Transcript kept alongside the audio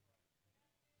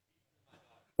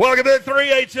Welcome to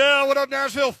 3HL. What up,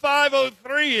 Nashville?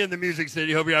 503 in the Music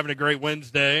City. Hope you're having a great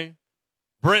Wednesday.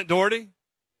 Brent Doherty.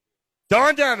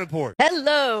 Dawn Davenport.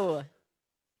 Hello.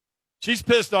 She's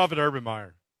pissed off at Urban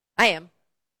Meyer. I am.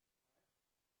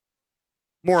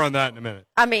 More on that in a minute.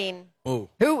 I mean, who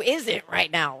is it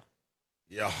right now?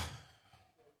 Yeah.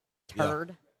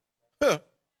 Turd. Yeah.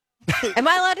 Am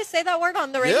I allowed to say that word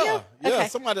on the radio? Yeah. Okay.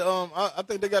 Somebody, I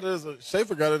think they got it as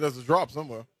Schaefer got it as a drop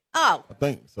somewhere. Oh. I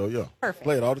think so. Yeah. Perfect.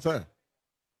 Play it all the time.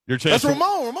 Your That's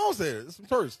Ramon. Ramon said it. It's some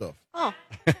Turd stuff. Oh.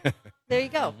 There you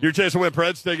go. Your chance to win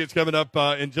Preds tickets coming up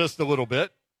in just a little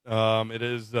bit. It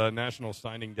is National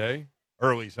Signing Day,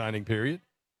 early signing period.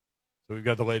 So we've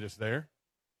got the latest there.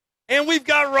 And we've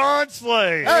got Ron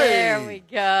Slade. Hey. There we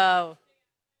go.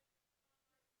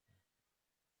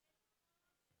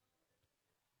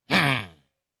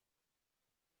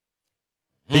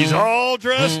 He's all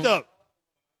dressed up.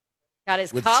 Got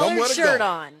his With collared somewhere to shirt go.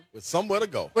 on. With somewhere to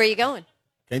go. Where are you going?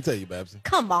 Can't tell you, Babsy.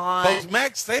 Come on. Coach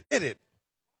Mac said it.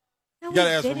 No, You got to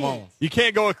he ask didn't. Ramon. You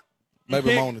can't go. Maybe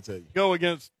can't Ramon to tell you. go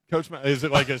against Coach Matt. Is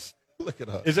it like a Look it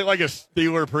up. Is it like a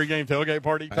Steeler pregame tailgate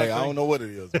party type Hey, thing? I don't know what it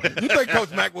is. You think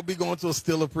Coach Mac will be going to a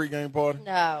Steeler pregame party?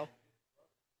 No.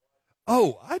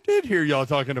 Oh, I did hear y'all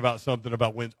talking about something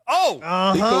about wins. Oh,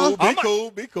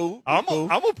 Be cool. I'm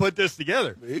gonna put this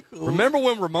together. Be cool. Remember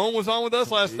when Ramon was on with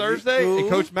us last Thursday cool. and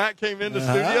Coach Matt came in the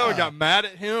studio and got mad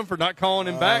at him for not calling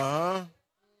him back?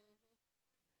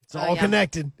 It's all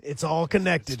connected. It's all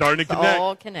connected. Starting to It's connect.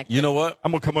 all connected. You know what?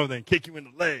 I'm gonna come over there and kick you in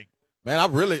the leg. Man,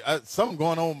 something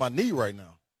going on with my knee right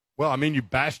now. Well, I mean, you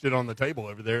bashed it on the table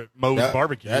over there at Moe's That-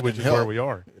 Barbecue, that which didn't is where help. we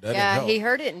are. That didn't Yeah, help. he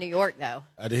heard it in New York, though.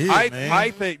 I did, man. I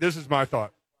think this is my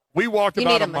thought. We walked You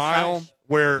about need a a mile massage.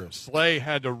 where Slay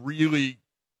had to really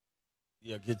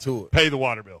get to it. pay the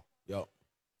water bill. Yep.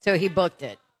 So he booked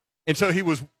it. And so he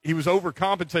was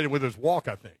overcompensated with his walk,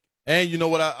 I think. And you know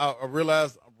what I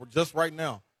realized just right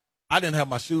now? I didn't have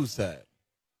my shoes tied.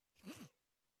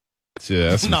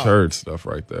 Yeah, that's some No. turd stuff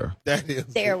right there. That is.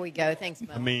 There we go. Thanks,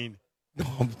 Mo. I mean, No,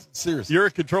 I'm serious. you're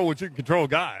a control what you can control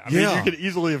guy. I mean, Yeah. you could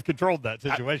easily have controlled that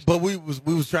situation. But we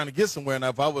was trying to get somewhere, and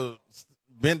if I would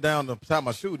bend down to tie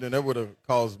my shoe, then that would have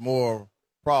caused more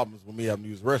problems with me having to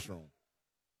use the restroom.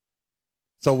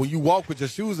 So when you walk with your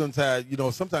shoes untied,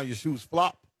 sometimes your shoes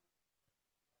flop,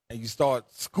 and you start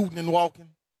scooting and walking.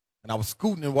 And I was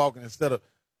scooting and walking instead of.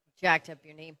 Jacked up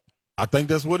your knee. I think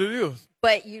that's what it is.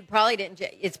 But you probably didn't.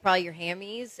 It's probably your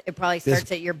hammies. It probably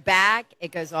starts at your back.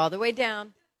 It goes all the way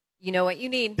down. You know what you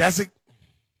need. That's it.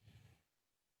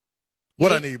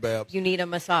 What I need, Babs? You need a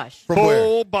massage. From where?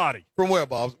 Full body. From where,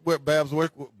 Bob? Where Babs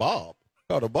work with Bob?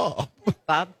 Called her Bob.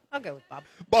 Bob, I'll go with Bob.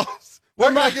 Bob's. Where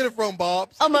can I get it from,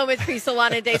 Bob's? A Moment's Peace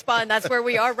Salon and Day Spa, and that's where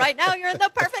we are right now. You're in the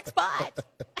perfect spot.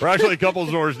 We're actually a couple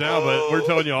stores now, but we're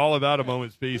telling you all about a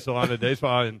Moment's Peace Salon and Day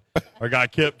Spa. And our guy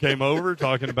Kip came over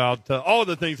talking about all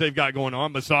the things they've got going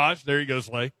on. Massage. There you go,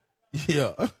 Slay.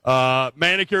 Yeah.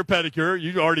 Manicure, pedicure.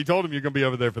 You already told him you're going to be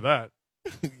over there for that.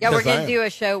 Yeah, we're Yes, I gonna am. do a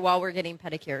show while we're getting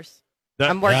pedicures. That-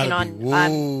 I'm working Gotta on. be-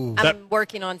 I'm, Ooh. I'm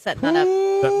working on setting that up.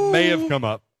 That may have come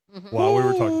up while we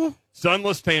were talking.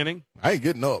 Sunless tanning, I ain't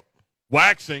getting up.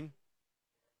 waxing.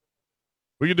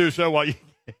 We can do a show while you.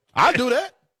 I'll do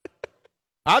that.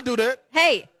 I'll do that.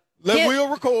 Hey, We'll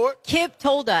record. Kip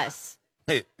told us.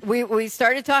 Hey. We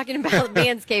started talking about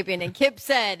manscaping, and Kip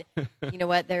said, "You know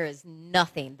what? There is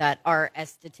nothing that our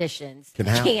estheticians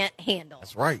can't handle.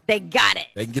 That's right. They got it.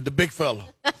 They can get the big fella.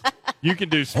 You can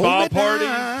do Hold spa it parties,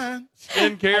 down.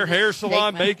 skincare, hair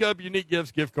salon, money. makeup, unique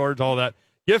gifts, gift cards, all that.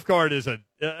 Gift card is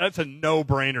that's a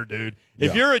no-brainer, dude.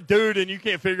 If Yeah. you're a dude and you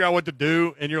can't figure out what to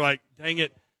do, and you're like, "Dang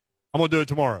it, I'm gonna do it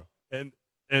tomorrow," and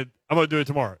I'm gonna do it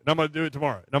tomorrow, and I'm gonna do it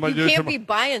tomorrow, and I'm gonna You do it can't tomorrow. be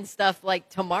buying stuff like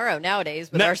tomorrow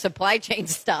nowadays with No. our supply chain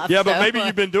stuff. Yeah, but so, maybe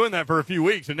you've been doing that for a few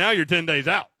weeks, and now you're 10 days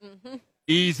out.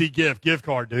 Easy gift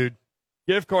card, dude.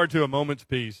 Gift card to A Moment's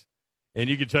Peace, and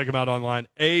you can check them out online,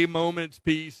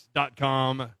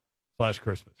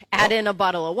 amomentspeace.com/Christmas. add in a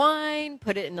bottle of wine,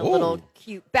 put it in a little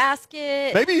cute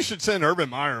basket. Maybe you should send Urban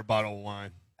Meyer a bottle of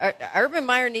wine. Urban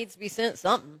Meyer needs to be sent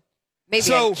something. Maybe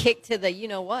So- a kick to the you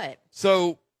know what.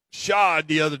 So Shad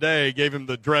the other day gave him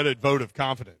the dreaded vote of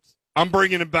confidence. I'm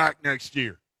bringing him back next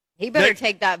year. He better Next-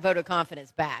 take that vote of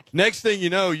confidence back. Next thing you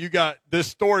know, you got this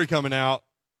story coming out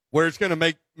where it's going to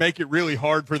make it really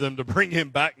hard for them to bring him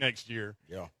back next year.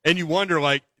 Yeah. And you wonder,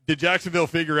 like, did Jacksonville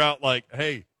figure out, like,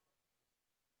 hey,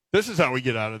 this is how we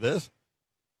get out of this?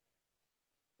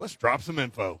 Let's drop some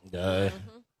info.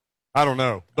 I don't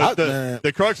know. But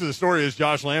the crux of the story is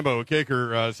Josh Lambo, a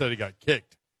kicker, said he got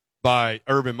kicked by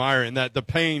Urban Meyer, and that the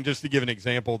pain, just to give an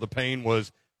example, the pain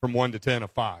was from 1 to 10, a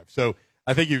 5. So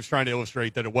I think he was trying to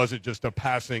illustrate that it wasn't just a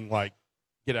passing, like,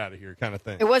 get out of here kind of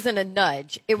thing. It wasn't a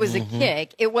nudge. It was a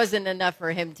kick. It wasn't enough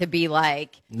for him to be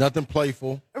like. Nothing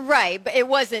playful. Right. But it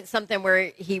wasn't something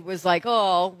where he was like,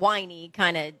 oh, whiny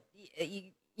kind of,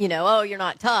 oh, you're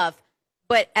not tough.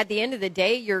 But at the end of the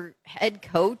day, your head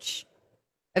coach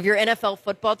of your NFL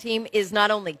football team is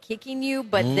not only kicking you,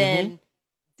 but then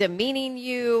demeaning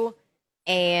you.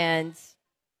 And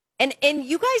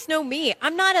you guys know me.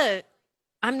 I'm not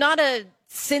a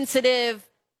sensitive,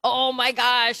 oh my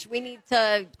gosh, we need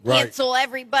to cancel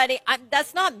everybody.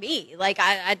 That's not me. Like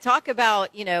I talk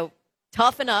about,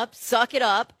 toughen up, suck it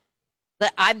up.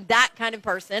 But I'm that kind of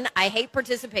person. I hate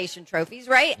participation trophies,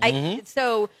 right?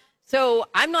 So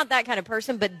I'm not that kind of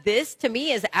person, but this to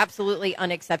me is absolutely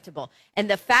unacceptable. And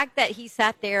the fact that he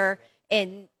sat there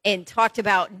and talked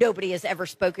about nobody has ever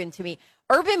spoken to me.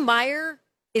 Urban Meyer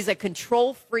is a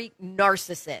control freak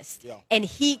narcissist, and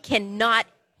he cannot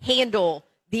handle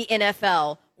the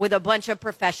NFL with a bunch of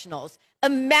professionals.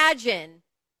 Imagine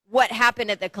what happened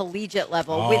at the collegiate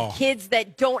level with kids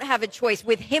that don't have a choice,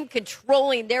 with him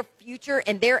controlling their future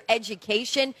and their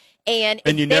education. And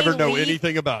you never know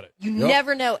anything about it. You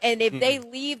never know. And if they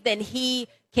leave, then he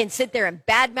can sit there and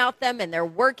badmouth them and their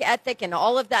work ethic and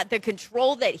all of that. The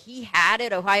control that he had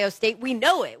at Ohio State, we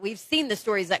know it. We've seen the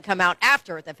stories that come out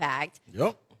after the fact.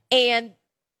 Yep. And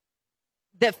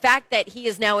the fact that he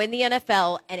is now in the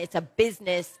NFL and it's a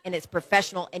business and it's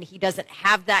professional and he doesn't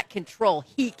have that control,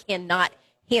 he cannot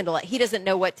handle it. He doesn't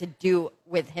know what to do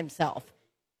with himself.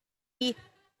 He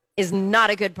is not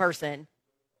a good person,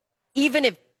 even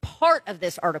if part of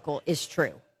this article is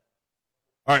true.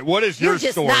 All right, what is your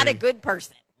story? You're just not a good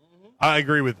person. I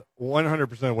agree with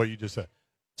 100% of what you just said.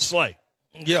 Slay.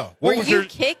 Yeah. Were you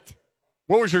kicked?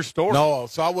 What was your story? No,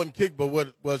 so I wasn't kicked, but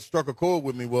what struck a chord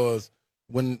with me was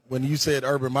when you said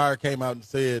Urban Meyer came out and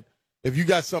said, if you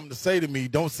got something to say to me,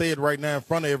 don't say it right now in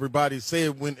front of everybody. Say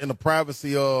it when in the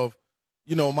privacy of,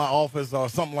 my office or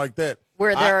something like that.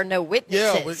 Where there are no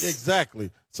witnesses. Yeah,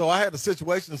 exactly. So I had a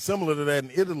situation similar to that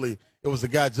in Italy. It was a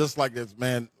guy just like this,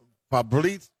 man,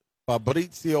 Fabrizio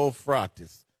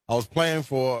Fratis. I was playing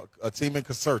for a team in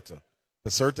Caserta,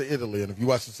 Italy. And if you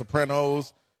watch The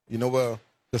Sopranos, you know where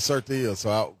Caserta is.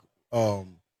 So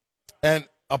and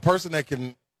a person that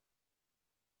can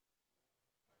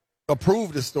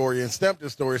approve this story and stamp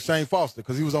this story is Shane Foster,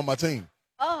 because he was on my team.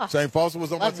 Oh, Shane Foster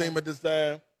was on my team at this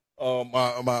time.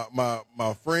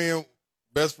 My friend,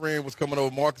 best friend was coming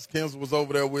over. Marcus Kinsler was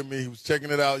over there with me. He was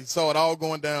checking it out. He saw it all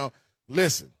going down.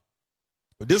 Listen,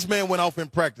 but this man went off in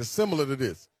practice similar to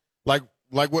this, like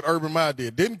what Urban Meyer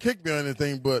did. Didn't kick me or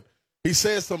anything, but he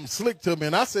said something slick to me,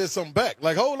 and I said something back.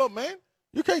 Like, hold up, man.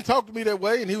 You can't talk to me that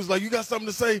way. And he was like, you got something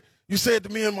to say? You said to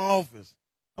me in my office.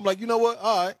 I'm like, you know what?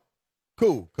 All right.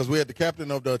 Cool, because we had the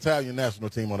captain of the Italian national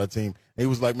team on our team. And he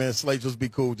was like, man, Slay, just be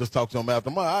cool. Just talk to him after.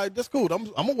 I'm like, all right, that's cool. I'm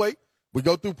going to wait. We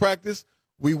go through practice.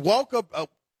 We walk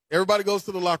up. Everybody goes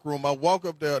to the locker room. I walk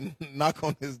up there and knock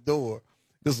on his door.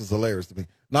 This was hilarious to me.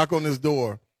 Knock on his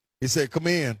door. He said, come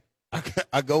in.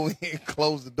 I go in,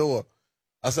 close the door.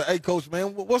 I said, hey, coach,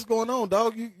 man, what's going on,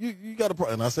 dog? You got a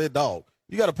problem? And I said, dog,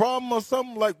 you got a problem or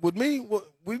something like with me?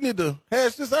 We need to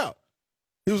hash this out.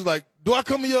 He was like, do I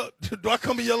come in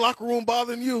your locker room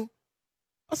bothering you?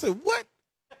 I said, what?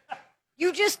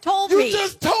 You just told me. You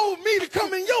just told me to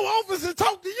come in your office and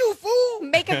talk to you, fool.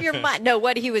 Make up your mind. No,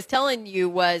 what he was telling you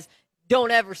was,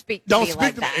 don't ever speak to me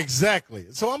like that. Exactly.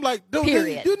 So I'm like, dude,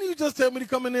 didn't you just tell me to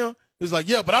come in there? He's like,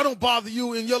 yeah, but I don't bother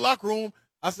you in your locker room.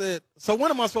 I said, so when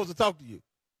am I supposed to talk to you?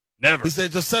 Never. He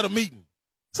said, just set a meeting.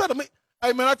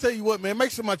 Hey, man, I tell you what, man,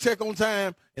 make sure my check on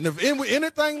time. And if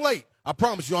anything late, I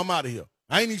promise you I'm out of here.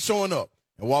 I ain't even showing up.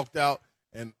 And walked out.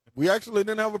 And we actually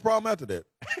didn't have a problem after that.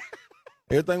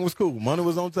 Everything was cool. Money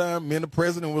was on time. Me and the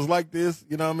president was like this.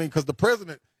 You know what I mean? Because the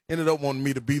president ended up wanting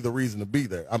me to be the reason to be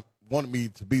there. I wanted me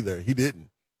to be there. He didn't.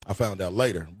 I found out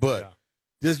later. But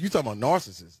you talking about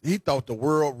narcissist. He thought the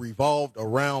world revolved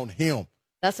around him.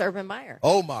 That's Urban Meyer.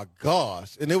 Oh, my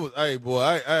gosh. And it was, hey,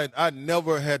 boy, I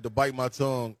never had to bite my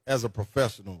tongue as a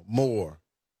professional more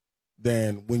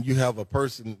than when you have a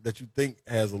person that you think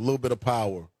has a little bit of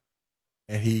power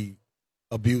and he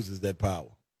abuses that power.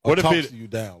 Or talks you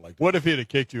down like that. What if he'd have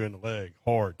kicked you in the leg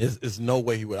hard? It's no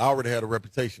way he would. I already had a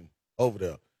reputation over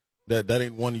there. That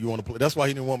ain't one you want to play. That's why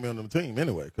he didn't want me on the team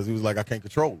anyway, because he was like, I can't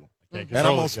control him. And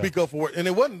I'm going to speak up for it. And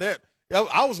it wasn't that.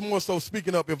 I was more so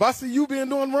speaking up. If I see you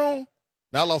doing wrong,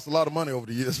 now I lost a lot of money over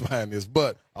the years behind this,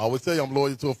 but I always tell you I'm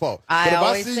loyal to a fault. But if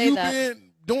I see you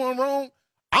doing wrong,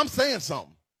 I'm saying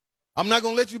something. I'm not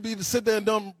going to let you be to sit there and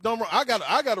dumb wrong. I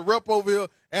got a rep over here,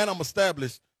 and I'm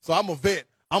established, so I'm a vet.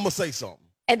 I'm going to say something.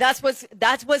 And that's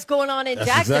what's going on in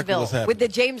Jacksonville with the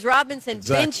James Robinson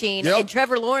benching, and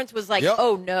Trevor Lawrence was like,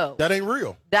 "Oh no, that ain't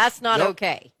real. That's not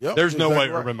okay." There's no way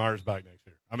Urban Meyer's back next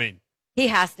year. I mean, he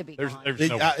has to be. There's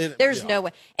no way. There's no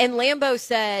way. And Lambeau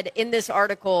said in this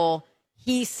article,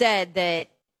 he said that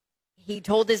he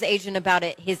told his agent about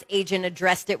it. His agent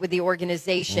addressed it with the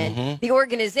organization. Mm-hmm. The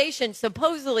organization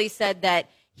supposedly said that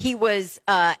he was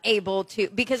able to,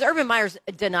 because Urban Meyer's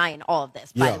denying all of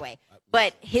this, by the way.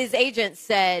 But his agent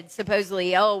said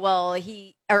supposedly,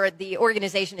 the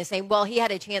organization is saying, well, he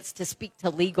had a chance to speak to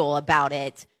legal about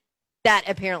it. That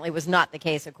apparently was not the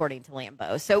case, according to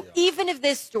Lambeau. So even if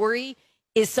this story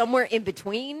is somewhere in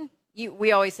between,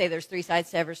 we always say there's three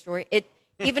sides to every story.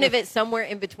 Even if it's somewhere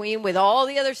in between with all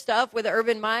the other stuff with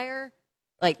Urban Meyer,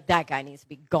 like that guy needs to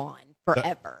be gone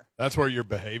forever. That's where your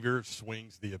behavior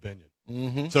swings the opinion.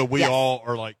 Mm-hmm. So we all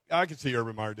are like, I can see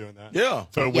Urban Meyer doing that. Yeah.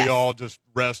 So we all just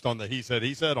rest on the he said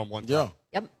on one side.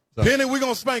 Yep. So. Penny, we're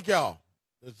going to spank y'all.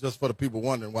 It's just for the people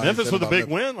wondering why. Memphis with a big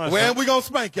win last night. And we're going to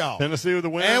spank y'all. Tennessee with a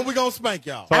win. And we're going to spank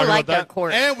y'all. I like that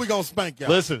court. And we're going to spank y'all.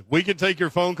 Listen, we can take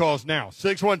your phone calls now.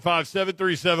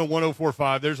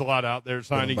 615-737-1045. There's a lot out there.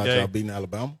 Signing day. Y'all beating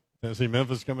Alabama. Tennessee,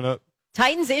 Memphis coming up.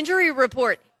 Titans injury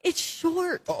report. It's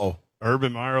short. Uh-oh.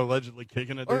 Urban Meyer allegedly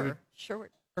kicking a dude.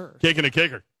 Short. Kicking a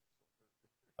kicker.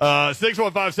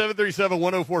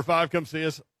 615-737-1045. Come see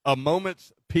us.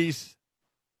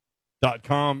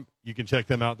 amomentspeace.com. You can check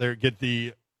them out there. Get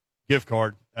the gift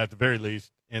card at the very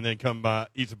least, and then come by,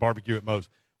 eat some barbecue at Moe's.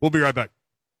 We'll be right back.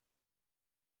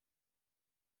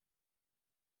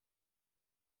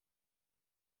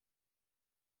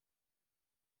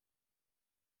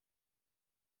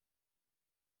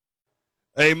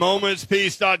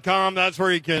 Amomentspeace.com. That's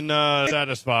where you can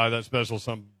satisfy that special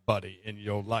somebody in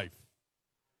your life.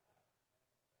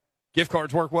 Gift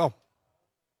cards work well.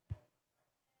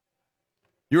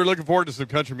 You were looking forward to some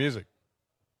country music.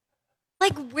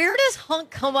 Like, where does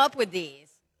Hunk come up with these?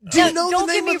 Do you know the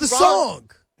name of the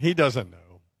song? He doesn't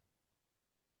know.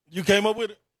 You came up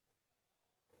with it?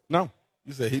 No.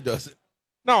 You said he doesn't.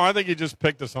 No, I think he just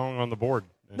picked a song on the board.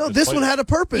 No, this one had a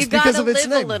purpose because of its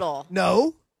name. You gotta live a little.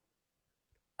 No.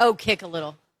 Oh, kick a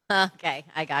little. Okay,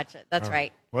 I got you. That's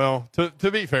right. Well,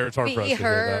 to be fair, it's hard for us to do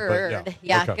that. But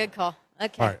yeah, okay. Good call.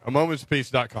 Okay. All right,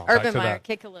 amomentspeace.com. Urban Meyer,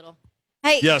 kick a little.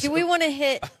 Hey, yes. Do we want to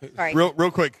hit? Sorry. Real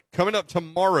quick. Coming up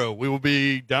tomorrow, we will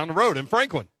be down the road in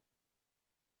Franklin.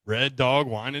 Red Dog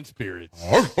Wine and Spirits.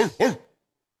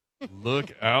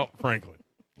 Look out, Franklin.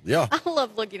 Yeah. I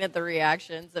love looking at the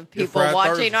reactions of people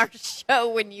watching our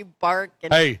show when you bark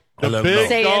and the big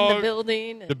stay dog, in the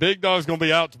building. The big dog's going to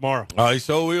be out tomorrow. He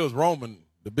so is roaming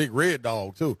the big red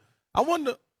dog, too. I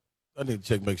wonder, I need to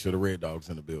check, make sure the red dog's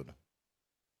in the building.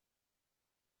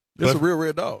 It's a real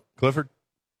red dog. Clifford?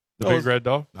 The big red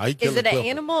dog? Nah, is it an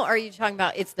animal, or are you talking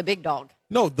about it's the big dog?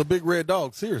 No, the big red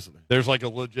dog, seriously. There's like a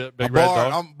legit big red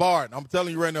dog? I'm Bart. I'm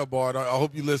telling you right now, Bart, I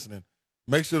hope you're listening.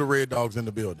 Make sure the red dog's in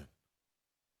the building.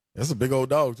 That's a big old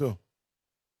dog, too.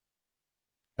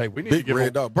 Hey, we need big to get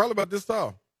red dog. Probably about this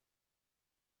tall.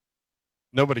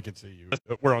 Nobody can see you.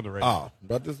 We're on the radio.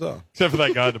 About this tall. Except for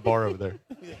that guy at the bar over there.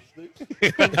 Thank you.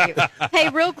 Hey,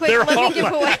 real quick, let me give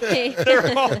away.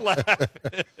 They're all laughing.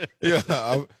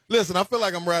 Yeah. Listen, I feel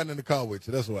like I'm riding in the car with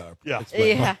you. That's why.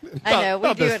 I know.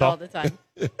 We do it all the time.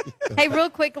 Hey, real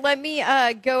quick, let me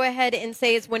go ahead and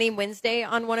say it's Winning Wednesday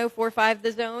on 104.5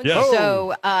 The Zone. Yes.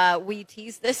 So we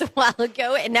teased this a while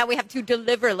ago, and now we have to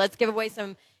deliver. Let's give away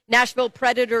some Nashville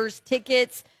Predators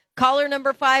tickets. Caller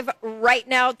number 5 right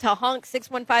now to Hunk,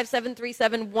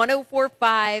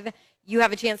 615-737-1045. You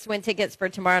have a chance to win tickets for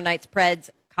tomorrow night's Preds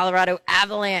Colorado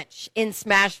Avalanche in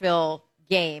Smashville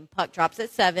game. Puck drops at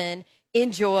 7.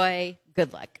 Enjoy.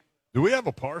 Good luck. Do we have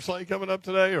a parlay coming up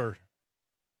today, or?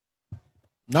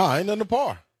 No, ain't nothing to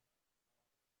par.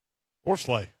 Or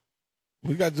sleigh?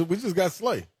 We just got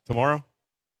sleigh. Tomorrow?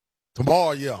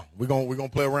 Tomorrow, yeah. We're gonna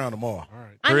play around tomorrow. All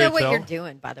right. I know what you're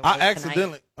doing, by the way. I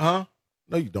accidentally, No,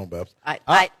 you don't, Babs.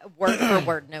 I word for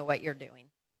word know what you're doing.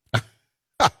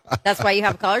 That's why you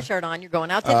have a collar shirt on. You're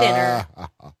going out to dinner.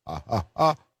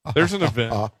 There's an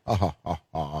event.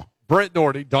 Brett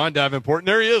Doherty, Don Davenport, and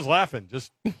there he is laughing,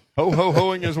 just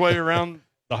ho-ho-hoing his way around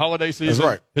the holiday season. That's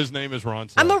right. His name is Ron.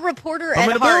 I'm a reporter I'm at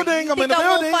in the heart. building. You I'm in think the I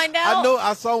won't building. find out? I know.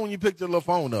 I saw when you picked your little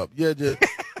phone up. Yeah, just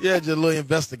little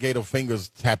investigative fingers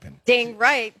tapping. Dang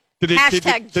right.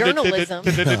 Hashtag journalism.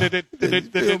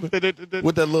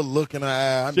 With that little look in her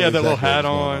eye. She had that little hat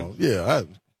on. Yeah.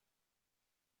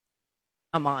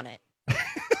 I'm on it.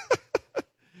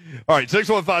 All right,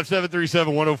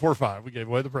 615-737-1045. We gave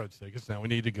away the Preds tickets. Now we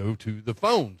need to go to the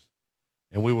phones.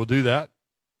 And we will do that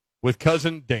with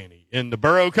Cousin Danny in the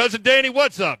borough. Cousin Danny,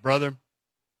 what's up, brother?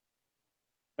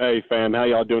 Hey, fam, how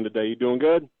y'all doing today? You doing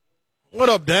good? What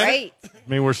up, Dan? Great. I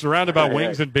mean, we're surrounded by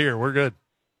wings and beer. We're good.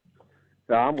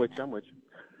 I'm with you.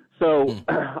 So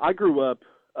I grew up,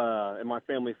 and my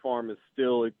family farm is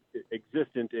still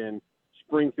existent in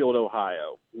Springfield,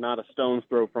 Ohio, not a stone's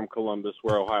throw from Columbus,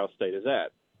 where Ohio State is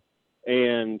at.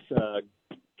 And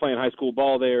playing high school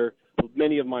ball there,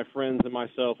 many of my friends and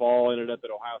myself all ended up at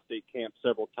Ohio State camp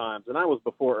several times. And I was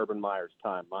before Urban Meyer's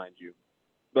time, mind you.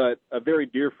 But a very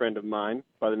dear friend of mine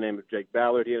by the name of Jake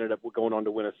Ballard, he ended up going on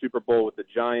to win a Super Bowl with the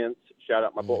Giants. Shout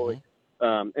out my boy.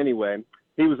 Anyway,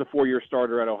 he was a 4-year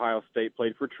starter at Ohio State,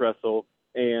 played for Tressel,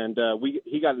 and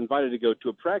he got invited to go to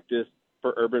a practice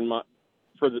for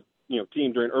the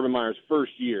team during Urban Meyer's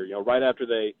first year. Right after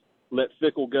they let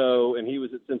Fickle go, and he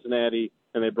was at Cincinnati,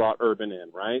 and they brought Urban in,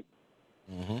 right?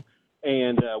 Mm-hmm.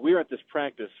 And we were at this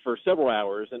practice for several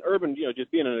hours, and Urban, just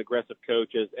being an aggressive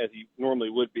coach as he normally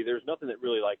would be, there's nothing that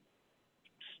really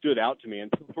stood out to me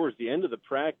until towards the end of the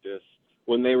practice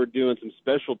when they were doing some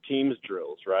special teams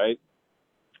drills, right?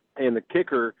 And the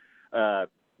kicker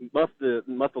muffed the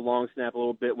long snap a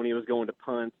little bit when he was going to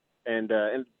punt, and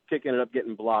kick ended up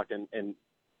getting blocked, and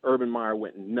Urban Meyer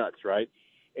went nuts, right?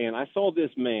 And I saw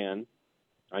this man,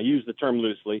 I use the term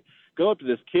loosely, go up to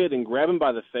this kid and grab him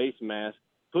by the face mask,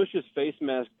 push his face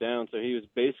mask down so he was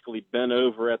basically bent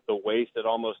over at the waist at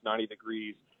almost 90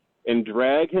 degrees, and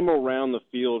drag him around the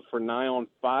field for nigh on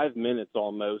 5 minutes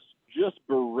almost, just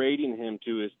berating him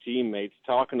to his teammates,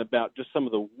 talking about just some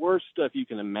of the worst stuff you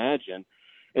can imagine,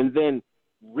 and then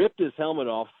ripped his helmet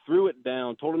off, threw it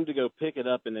down, told him to go pick it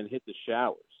up, and then hit the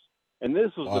showers. And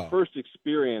this was the first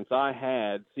experience I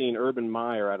had seeing Urban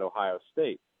Meyer at Ohio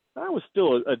State. I was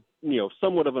still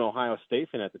somewhat of an Ohio State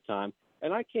fan at the time,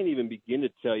 and I can't even begin to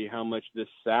tell you how much this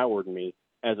soured me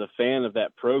as a fan of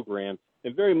that program,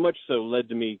 and very much so led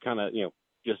to me kind of,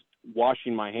 just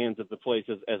washing my hands of the place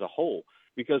as a whole.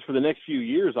 Because for the next few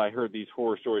years, I heard these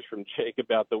horror stories from Jake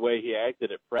about the way he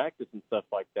acted at practice and stuff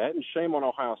like that, and shame on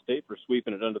Ohio State for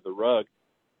sweeping it under the rug.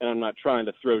 And I'm not trying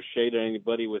to throw shade at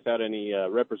anybody without any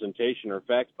representation or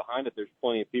facts behind it. There's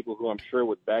plenty of people who I'm sure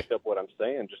would back up what I'm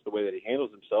saying, just the way that he handles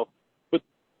himself.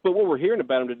 But what we're hearing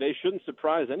about him today shouldn't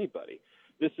surprise anybody.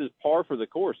 This is par for the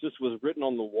course. This was written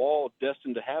on the wall,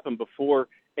 destined to happen before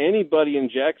anybody in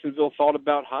Jacksonville thought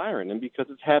about hiring him, because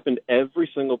it's happened every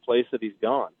single place that he's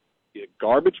gone. He's a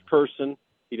garbage person.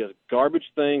 He does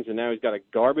garbage things, and now he's got a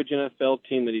garbage NFL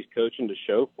team that he's coaching to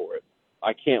show for it.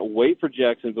 I can't wait for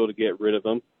Jacksonville to get rid of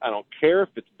him. I don't care if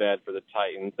it's bad for the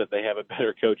Titans that they have a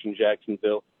better coach in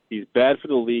Jacksonville. He's bad for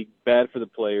the league, bad for the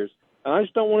players, and I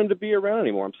just don't want him to be around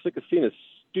anymore. I'm sick of seeing his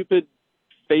stupid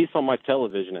face on my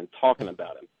television and talking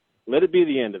about him. Let it be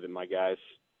the end of it, my guys.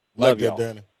 Love y'all.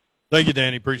 Danny. Thank you,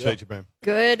 Danny. Appreciate you, man.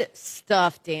 Good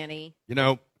stuff, Danny.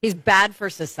 He's bad for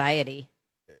society.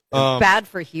 Bad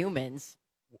for humans.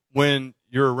 When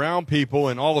you're around people,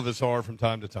 and all of us are from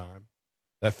time to time,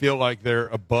 that feel like they're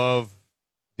above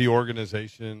the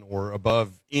organization or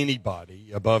above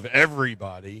anybody, above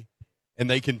everybody, and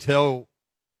they can tell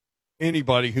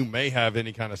anybody who may have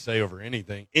any kind of say over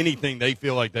anything they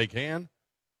feel like they can,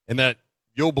 and that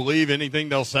you'll believe anything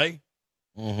they'll say,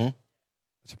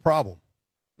 it's a problem.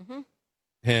 Mm-hmm.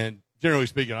 And generally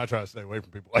speaking, I try to stay away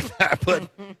from people like that,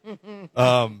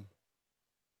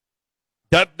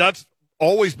 but that's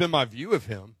always been my view of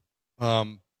him.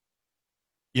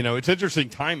 It's interesting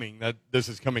timing that this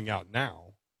is coming out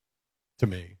now to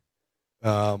me.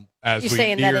 As you're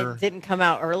saying that it didn't come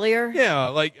out earlier?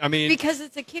 Yeah, because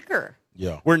it's a kicker.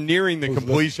 Yeah, we're nearing the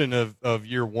completion of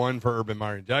year one for Urban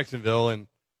Meyer in Jacksonville,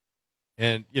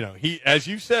 and he, as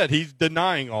you said, he's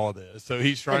denying all this, so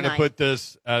he's trying to put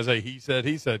this as a he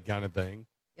said kind of thing.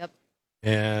 Yep.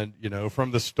 And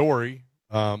from the story,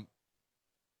 by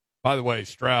the way,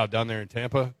 Stroud down there in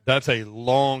Tampa, that's a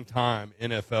long time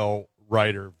NFL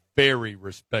writer, very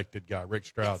respected guy, Rick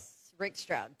Stroud. Yes, Rick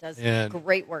Stroud does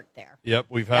great work there. Yep,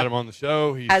 we've had him on the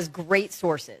show. He has great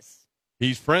sources.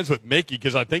 He's friends with Mickey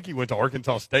because I think he went to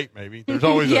Arkansas State. Maybe there's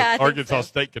always an Arkansas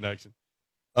State connection.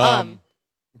 But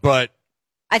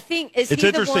I think it's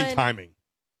interesting timing.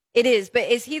 It is, but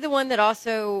is he the one that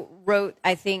also wrote,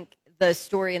 I think, the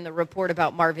story in the report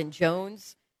about Marvin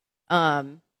Jones?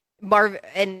 Marvin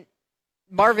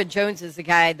Jones is a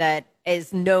guy that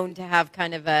is known to have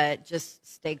kind of a just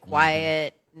stay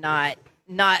quiet,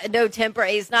 no temper.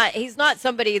 He's not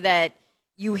somebody that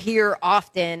you hear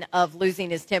often of losing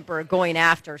his temper or going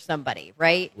after somebody,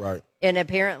 right? Right. And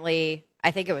apparently,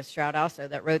 I think it was Stroud also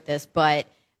that wrote this, but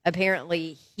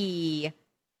apparently he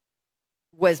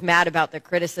was mad about the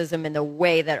criticism and the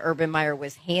way that Urban Meyer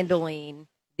was handling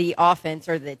the offense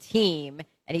or the team,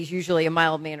 and he's usually a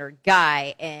mild-mannered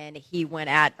guy, and he went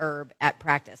at Herb at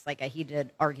practice, like a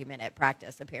heated argument at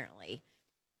practice, apparently.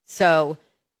 So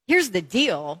here's the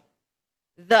deal.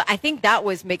 I think that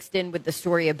was mixed in with the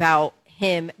story about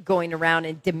him going around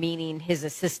and demeaning his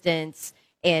assistants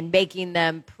and making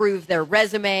them prove their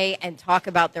resume and talk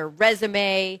about their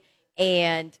resume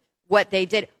and what they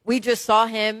did. We just saw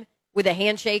him with a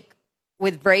handshake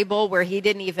with Vrabel where he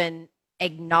didn't even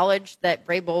acknowledge that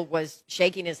Vrabel was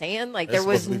shaking his hand. Like, there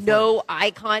was no eye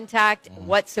contact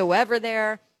whatsoever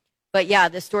there. But, yeah,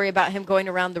 the story about him going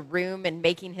around the room and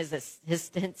making his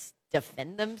assistants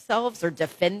defend themselves or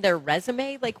defend their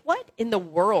resume. Like, what in the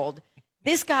world?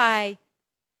 This guy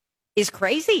is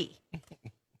crazy.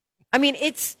 I mean,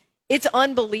 it's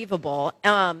unbelievable.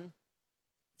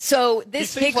 So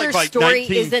this kicker story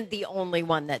isn't the only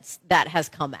one that has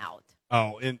come out.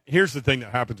 Oh, and here's the thing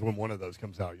that happens when one of those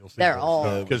comes out. You'll see they're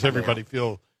all because everybody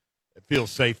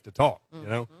feels safe to talk.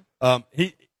 You know,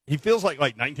 he feels like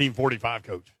 1945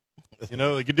 coach. You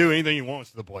know, he can do anything he wants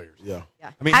to the players. Yeah.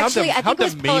 I mean, actually, I think it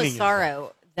was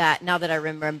Pelissaro that, now that I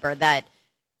remember, that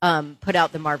put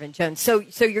out the Marvin Jones. So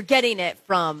you're getting it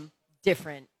from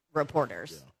different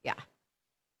reporters. Yeah.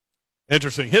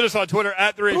 Interesting. Hit us on Twitter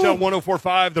at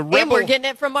 3HL1045. The Rebel, and we're getting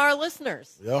it from our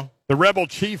listeners. Yeah. The Rebel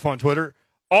Chief on Twitter.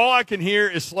 All I can hear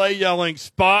is Slay yelling,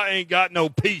 "Spa ain't got no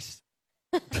peace."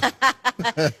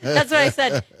 That's what I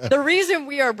said. The reason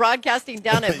we are broadcasting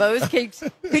down at Moe's,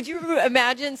 could you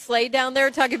imagine Slay down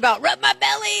there talking about rub my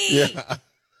belly? Yeah.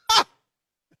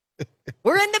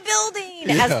 We're in the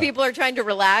building as people are trying to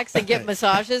relax and get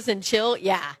massages and chill.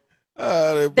 Yeah.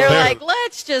 They're like,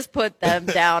 let's just put them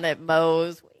down at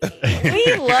Moe's.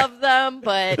 We love them,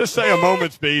 but just say a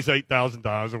moment's peace 8,000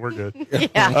 times and we're good.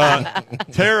 Yeah.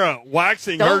 Tara,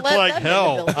 waxing Don't hurts like them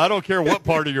hell. I don't care what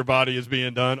part of your body is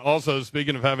being done. Also,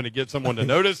 speaking of having to get someone to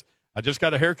notice, I just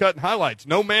got a haircut and highlights.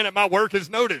 No man at my work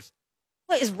has noticed.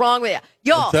 What is wrong with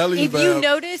you? Y'all, if you man.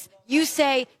 notice, you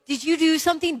say, did you do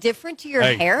something different to your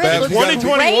hair? In It looks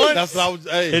 2021, great. That's what I was.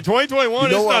 Hey, in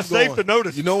 2021, it's not safe to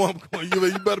notice. You know where I'm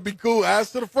going. You better be cool.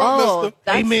 Ass to the front, mister.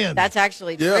 Amen. That's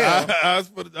actually true. Yeah,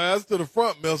 ass to the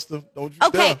front, mister. Don't you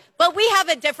Okay, dare. but we have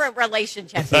a different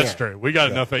relationship That's here. true. We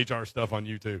got enough HR stuff on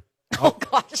YouTube. Oh,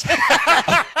 gosh.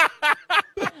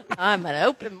 I'm an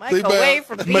open mic See, man, away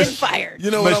from being fired.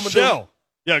 You know what I'm going to Michelle.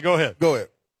 Yeah, go ahead. do? Go ahead.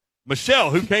 Michelle,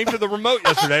 who came to the remote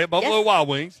yesterday at Buffalo Yes. Wild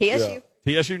Wings. TSU.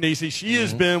 TSU Nisi. She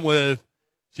has been with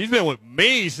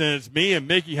me since me and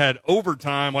Mickey had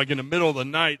overtime, like in the middle of the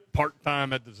night,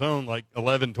 part-time at the Zone, like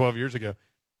 11, 12 years ago.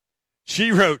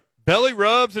 She wrote, belly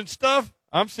rubs and stuff.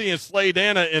 I'm seeing Slay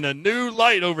Dana in a new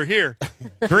light over here.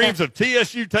 Dreams of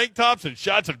TSU tank tops and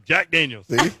shots of Jack Daniels.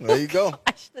 See, there you go.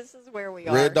 Gosh, this is where we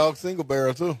are. Red Dog single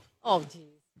barrel too. Oh, geez.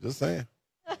 Just saying.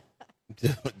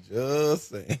 Just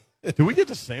saying. Do we get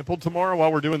to sample tomorrow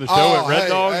while we're doing the show at Red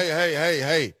Dog?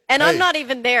 Hey. And hey. I'm not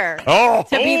even there Oh,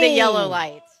 to be the yellow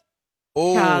lights.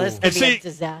 Oh, God, this and could be see, a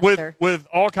disaster. with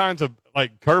all kinds of,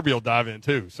 like, Kirby will dive in,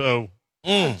 too. So,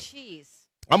 Jeez.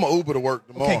 I'm an Uber to work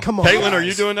tomorrow. Okay, come on. Caitlin, guys. are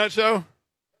you doing that show?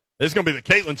 It's going to be the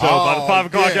Caitlin show by the 5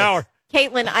 o'clock yes. hour.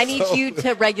 Caitlin, I need you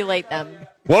to regulate them.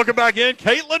 Welcome back in,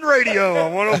 Caitlin Radio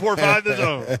on 104.5 The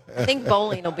Zone. I think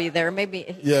Bowling will be there.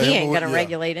 Maybe Yeah, he him ain't will- going to yeah.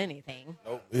 regulate anything.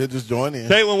 Nope, he'll just join in.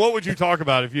 Caitlin, what would you talk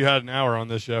about if you had an hour on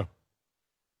this show?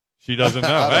 She doesn't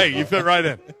know. Hey, you fit right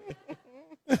in.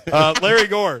 Larry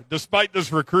Gore, despite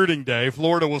this recruiting day,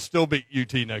 Florida will still beat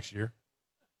UT next year.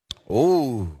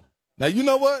 Oh, now you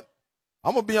know what?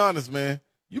 I'm gonna be honest, man.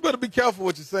 You better be careful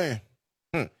what you're saying.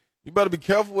 You better be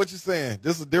careful what you're saying.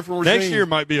 This is a different regime. Next year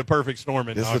might be a perfect storm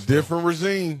in It's a Knoxville. different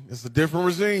regime. It's a different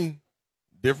regime.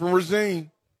 Different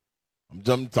regime.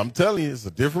 I'm telling you, it's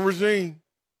a different regime.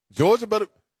 Georgia better.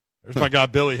 There's my guy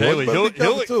Billy Georgia Haley. better be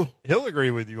careful, too. He'll agree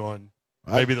with you on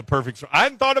maybe the perfect storm. I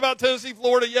hadn't thought about Tennessee,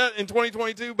 Florida yet in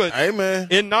 2022, but Hey, man.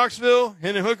 in Knoxville,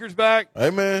 Hendon Hooker's back.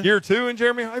 Hey, man. Year 2 in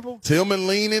Jeremy Heupel. Tillman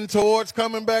leaning towards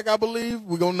coming back, I believe.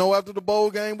 We're going to know after the bowl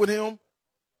game with him.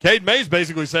 Cade Mays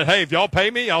basically said, hey, if y'all pay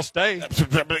me, I'll stay. That's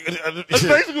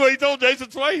basically what he told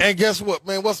Jason Swain. And guess what,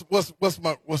 man? What's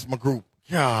my group?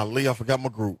 Golly, I forgot my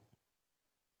group.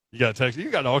 You got text.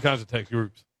 You got all kinds of text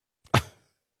groups.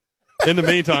 In the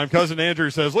meantime, Cousin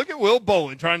Andrew says, look at Will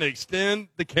Bolin trying to extend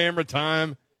the camera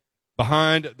time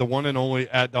behind the one and only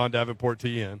at Don Davenport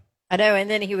TN. I know. And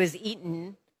then he was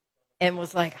eating and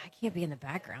was like, I can't be in the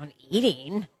background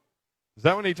eating. Is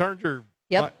that when he turned your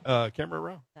camera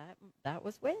around? That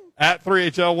was when. At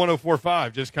 3HL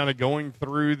 1045, just kind of going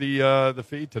through the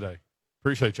feed today.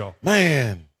 Appreciate y'all.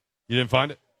 Man, You didn't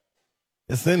find it?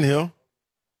 it's in here.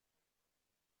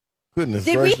 Goodness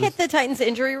Did gracious. we hit the Titans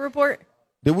injury report?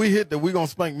 Did we hit that we going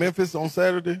to spank Memphis on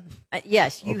Saturday?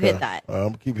 Yes, you hit that. I'm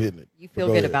going to keep hitting it. You feel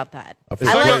good about that.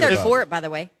 I like their court, by the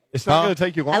way. It's not going to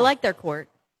take you long. I like their court.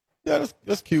 Yeah,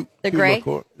 that's cute. The cute gray? Little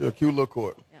court. Yeah, cute little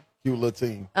court. Yeah. Cute little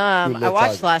team. I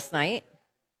watched last night.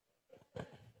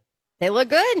 They look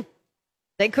good.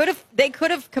 They could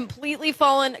have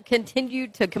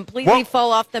continued to completely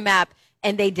fall off the map,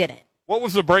 and they didn't. What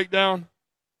was the breakdown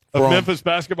of Memphis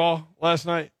basketball last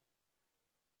night?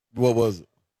 What was it?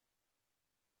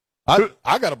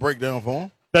 I got a breakdown for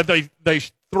them. That they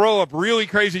throw up really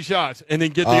crazy shots and then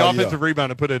get the offensive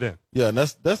rebound and put it in. Yeah, and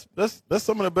that's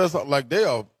some of the best. Like, they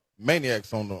are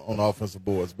maniacs on the offensive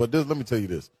boards. But let me tell you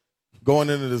this: going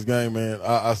into this game, man,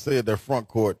 I said their front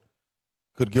court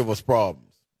could give us problems.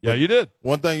 Yeah, you did.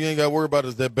 One thing you ain't got to worry about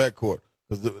is that back court,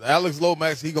 because Alex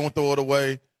Lomax, he gonna throw it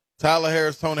away. Tyler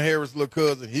Harris, Tony Harris, little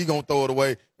cousin, he gonna throw it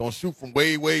away. Gonna shoot from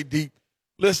way, way deep.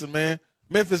 Listen, man,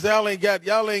 Memphis, y'all ain't got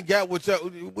what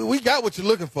we got what you're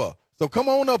looking for. So come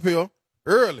on up here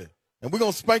early, and we're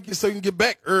gonna spank you so you can get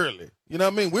back early. You know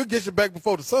what I mean? We'll get you back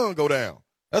before the sun go down.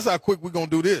 That's how quick we're gonna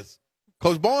do this.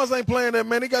 Coach Barnes ain't playing that,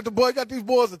 man. He got these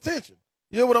boys' attention.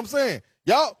 You know what I'm saying?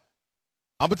 Y'all,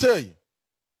 I'm gonna tell you,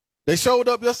 they showed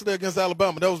up yesterday against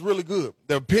Alabama. That was really good.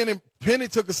 Penny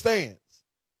took a stance.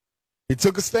 He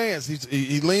took a stance.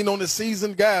 He leaned on his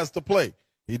seasoned guys to play.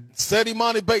 He set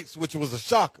Imani Bates, which was a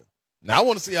shocker. Now I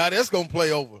want to see how that's going to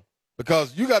play over,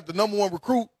 because you got the number one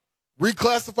recruit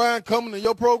reclassifying coming to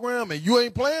your program and you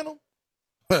ain't playing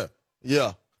them.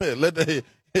 Yeah, let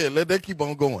that keep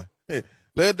on going.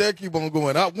 Let that keep on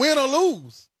going. Win or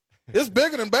lose, it's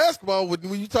bigger than basketball.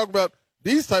 When you talk about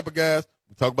these type of guys,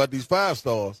 we talk about these 5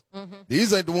 stars. Mm-hmm.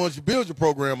 These ain't the ones you build your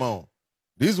program on.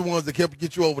 These are the ones that kept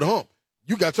get you over the hump.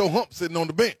 You got your hump sitting on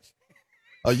the bench,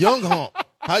 a young hump.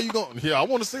 How you going? Yeah, I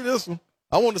want to see this one.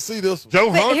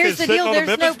 Joe Hunt here's is the sitting deal. on the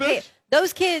There's Memphis no bench?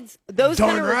 those kids, those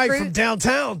kind of recruits from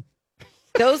downtown.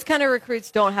 Those kind of recruits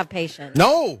don't have patience.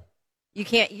 No. You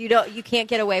can't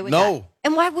get away with that. No.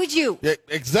 And why would you? Yeah,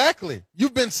 exactly.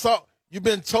 You've been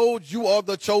told you are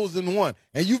the chosen one,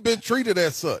 and you've been treated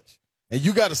as such. And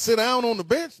you got to sit down on the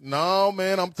bench? No,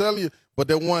 man, I'm telling you. But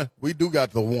that one, we do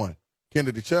got the one.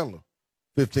 Kennedy Chandler,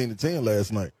 15-10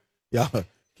 last night. Yeah.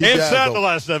 Inside the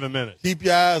last 7 minutes. Keep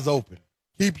your eyes open.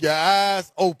 Keep your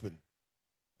eyes open.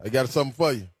 I got something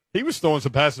for you. He was throwing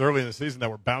some passes early in the season that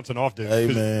were bouncing off, dude. Hey,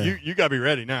 man. You got to be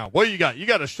ready now. What do you got? You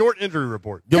got a short injury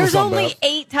report. There's only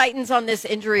 8 Titans on this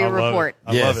injury report.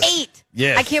 I love it. 8.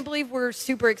 Yes. I can't believe we're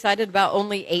super excited about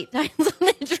only 8 Titans on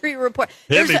the injury report.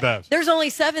 Babs. There's only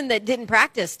 7 that didn't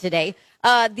practice today.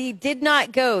 The did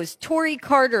not goes: Torrey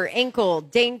Carter, ankle;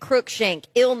 Dane Crookshank,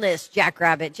 illness;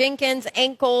 Jackrabbit Jenkins,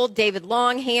 ankle; David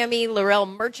Long, hammy; Laurel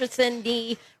Murchison,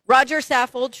 knee; Roger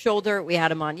Saffold, shoulder. We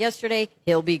had him on yesterday.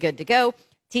 He'll be good to go.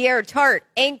 Tierra Tart,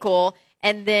 ankle,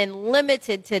 and then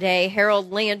limited today,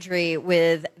 Harold Landry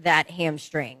with that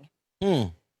hamstring.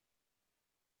 They're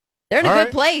in a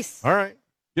good place. All right.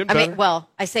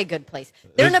 I say good place.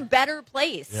 They're in a better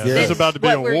place. Yeah, there's about to be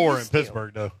a war in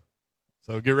Pittsburgh, though.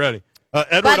 So get ready.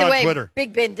 Edward By the way, on Twitter.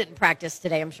 Big Ben didn't practice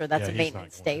today. I'm sure that's a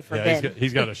maintenance day for Ben.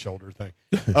 He's got a shoulder thing.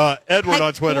 Edward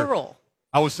on Twitter.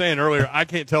 I was saying earlier, I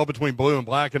can't tell between blue and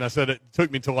black, and I said it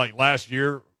took me till like last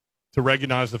year to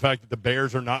recognize the fact that the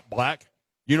Bears are not black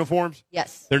uniforms.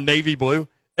 Yes. They're navy blue.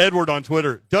 Edward on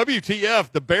Twitter,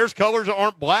 WTF, the Bears colors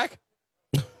aren't black?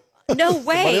 No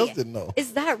way. Somebody else didn't know.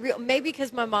 Is that real? Maybe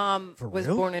because my mom was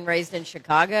born and raised in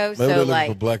Chicago. Maybe so they're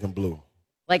looking for black and blue.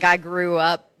 Like I grew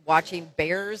up watching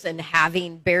Bears and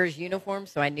having Bears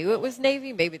uniforms, so I knew it was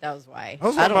navy. Maybe that was why. That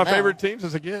was one of my favorite teams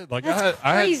as a kid. Like That's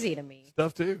crazy to me.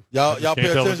 Stuff too. Y'all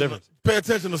pay attention. Pay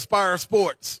attention to Spire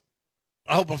Sports.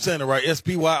 I hope I'm saying it right.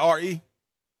 SPYRE.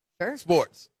 Sure.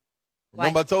 Sports. Why?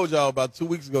 Remember I told y'all about 2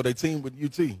 weeks ago they teamed with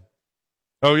UT.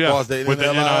 Oh yeah. With the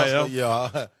NIL.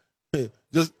 Yeah.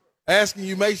 Just asking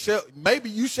you, maybe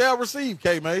you shall receive,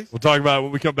 K Mays. We'll talk about it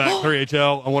when we come back.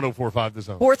 3HL on 104.5 The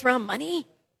Zone. 4th round money.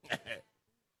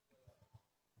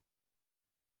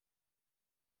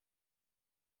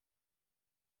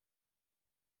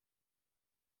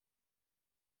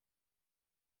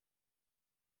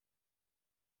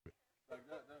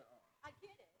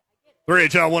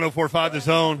 3HL 104.5 The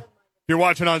Zone. If you're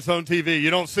watching on Zone TV, you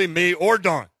don't see me or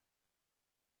Dawn.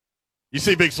 You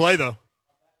see Big Slay, though.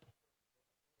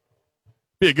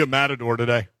 Be a good matador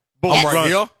today. Bull I'm right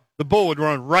here. The bull would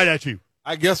run right at you.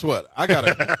 I guess what? I got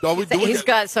it. He's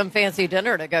got some fancy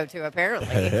dinner to go to, apparently.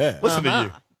 Yeah. Listen to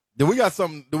you. Do we got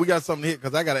something to hit?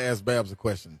 Because I got to ask Babs a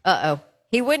question. Uh-oh.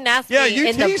 He wouldn't ask Yeah, me you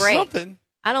in the teased break. something.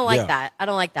 I don't like that. I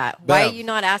don't like that. Why are you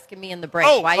not asking me in the break?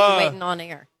 Why are you waiting on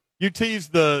air? You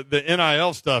teased the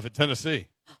NIL stuff at Tennessee.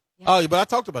 Oh, but I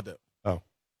talked about that. Oh.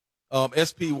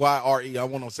 SPYRE. I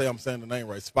want to say I'm saying the name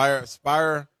right. Spire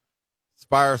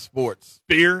Sports.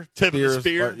 Spear, tip of the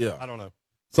spear. Yeah, I don't know.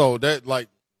 So that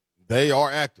they are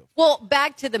active. Well,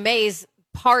 back to the Mays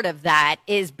part of that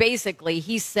is basically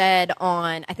he said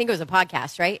on, I think it was a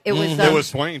podcast, right? It was it was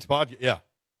Swain's podcast. Yeah,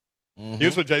 he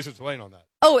was with Jason Swain on that.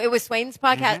 Oh, it was Swain's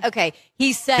podcast. Mm-hmm. Okay,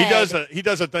 he said he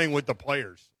does a thing with the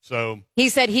players. So he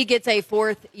said he gets a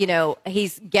fourth.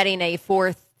 He's getting a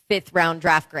fourth, fifth round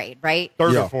draft grade, right?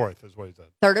 Third or fourth is what he said.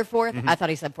 Third or 4th? Mm-hmm. I thought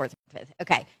he said fourth or fifth.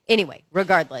 Okay. Anyway,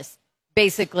 regardless,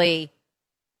 basically,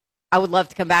 I would love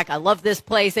to come back. I love this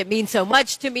place. It means so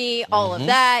much to me. All of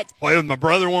that. Play with my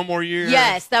brother one more year.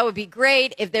 Yes, that would be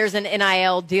great. If there's an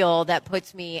NIL deal that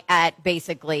puts me at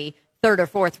basically third or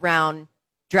fourth round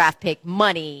draft pick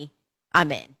money,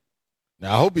 I'm in.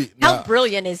 Now, I hope How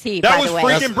brilliant is he? That by the way,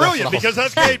 was freaking brilliant because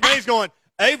that's Gabe Mays going,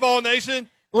 "Hey, Ball Nation,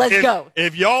 let's go.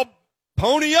 If y'all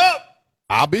pony up,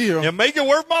 I'll be here and make it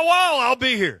worth my while. I'll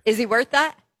be here." Is he worth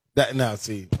that?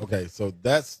 Okay, so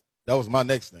that was my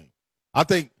next thing. I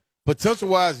think potential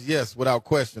wise, yes, without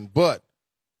question. But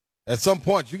at some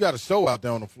point, you got to show out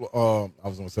there on the floor. I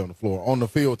was going to say on the floor, on the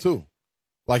field too.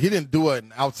 Like he didn't do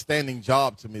an outstanding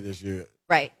job to me this year.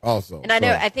 Right. Also, and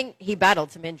I think he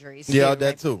battled some injuries. Yeah,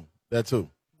 too, that too.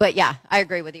 But yeah, I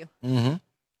agree with you. Mm-hmm.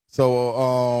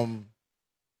 So,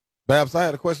 Babs, I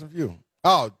had a question for you.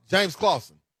 Oh, James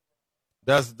Clausen.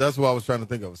 That's what I was trying to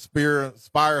think of.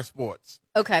 Spire Sports.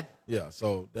 Okay. Yeah.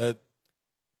 So that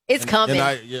it's coming.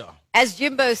 As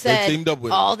Jimbo said,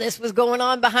 all this was going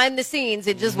on behind the scenes.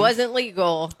 It just wasn't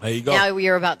legal. There you go. Now we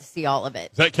are about to see all of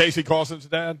it. Is that Casey Clausen's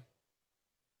dad?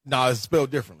 No, it's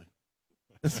spelled differently.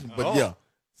 But yeah,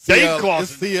 Dave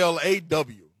Clausen. It's CLAW.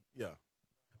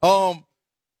 Yeah.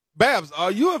 Babs,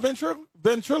 are you a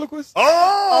ventriloquist?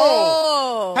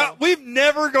 Oh! We've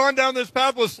never gone down this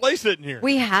path with Slay sitting here.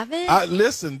 We haven't?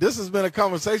 Listen, this has been a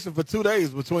conversation for 2 days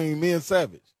between me and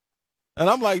Savage. And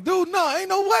I'm like, dude, no, ain't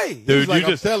no way. Dude, like,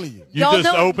 I'm telling you. You just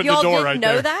opened the door right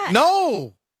there. Know that?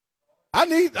 No. I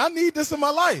need this in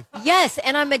my life. Yes,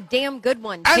 and I'm a damn good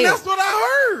one, too. And that's what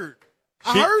I heard.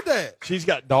 I heard that. She's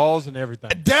got dolls and everything.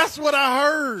 That's what I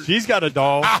heard. She's got a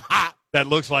doll that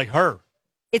looks like her.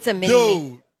 It's a mini.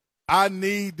 Dude, I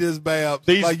need this, Babs.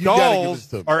 These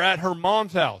dolls are at her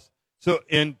mom's house. So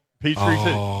in Peachtree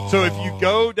City. So if you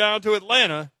go down to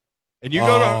Atlanta and you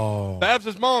go to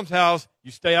Babs' mom's house, you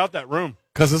stay out that room.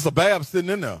 Because it's a Babs sitting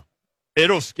in there.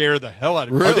 It'll scare the hell out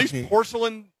of you. Really? Are these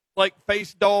porcelain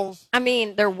face dolls? I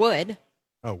mean, they're wood,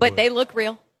 but they look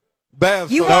real.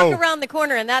 Babs, you walk around the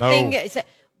corner and that thing.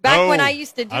 Back when I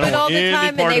used to do it all the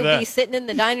time, and they would be sitting in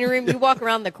the dining room. You walk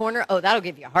around the corner. Oh, that'll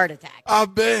give you a heart attack. I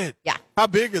bet. Yeah. How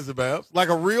big is it, Babs? Like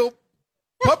a real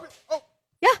puppet? Oh.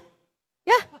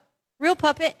 Yeah. Real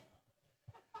puppet.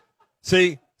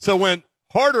 See, so when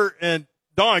Harder and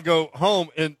Dawn go home,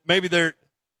 and maybe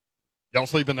y'all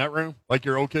sleep in that room, like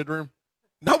your old kid room?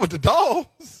 Not with the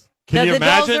dolls. Can you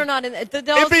imagine? The dolls are not in. The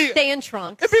dolls stay in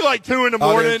trunks. It'd be like 2 in the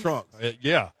morning. In trunks.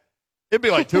 Yeah. It'd be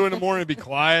like 2 in the morning. It'd be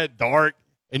quiet, dark,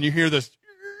 and you hear this.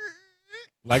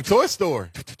 Like Toy Story.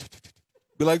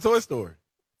 Be like Toy Story.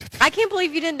 I can't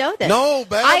believe you didn't know this. No,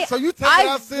 Babs. So you take it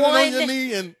out sitting on your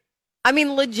knee and. I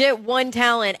mean, legit won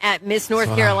talent at Miss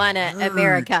North Carolina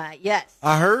America. Yes.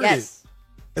 I heard it.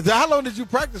 How long did you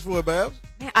practice for it, Babs?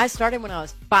 I started when I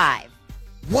was 5.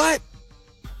 What?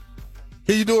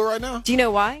 Can you do it right now? Do you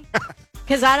know why?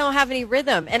 Because I don't have any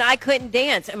rhythm, and I couldn't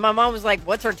dance. And my mom was like,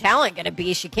 what's her talent going to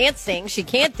be? She can't sing. She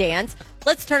can't dance.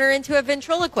 Let's turn her into a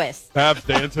ventriloquist. Babs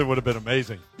dancing would have been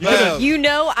amazing. You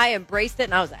know, I embraced it,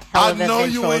 and I was a hell of a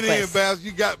ventriloquist. I know you went in, Babs.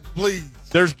 You got, please.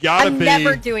 There's got to be. I'm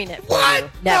never doing it for what? you.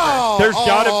 Never. No.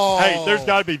 There's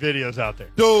got to be videos out there.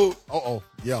 Dude.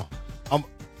 Yeah.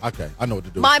 Okay, I know what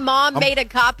to do. My mom made a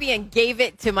copy and gave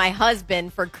it to my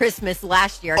husband for Christmas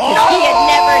last year because he had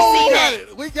never seen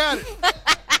it. We got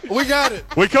it. We got it.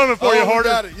 We coming for you, Harder. We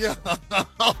got it. Yeah.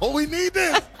 We need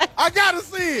this. I got to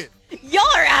see it. Y'all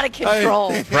are out of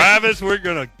control. Hey. Travis, we're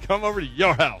going to come over to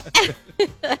your house.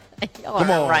 Y'all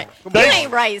are right. You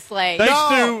ain't right, Slay.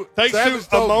 Thanks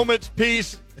to A Moment's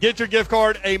Peace. Get your gift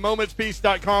card,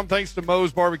 amomentspeace.com. Thanks to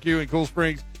Moe's Barbecue in Cool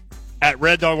Springs at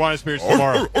Red Dog Wine and Spirits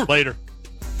tomorrow. Later.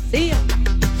 See ya.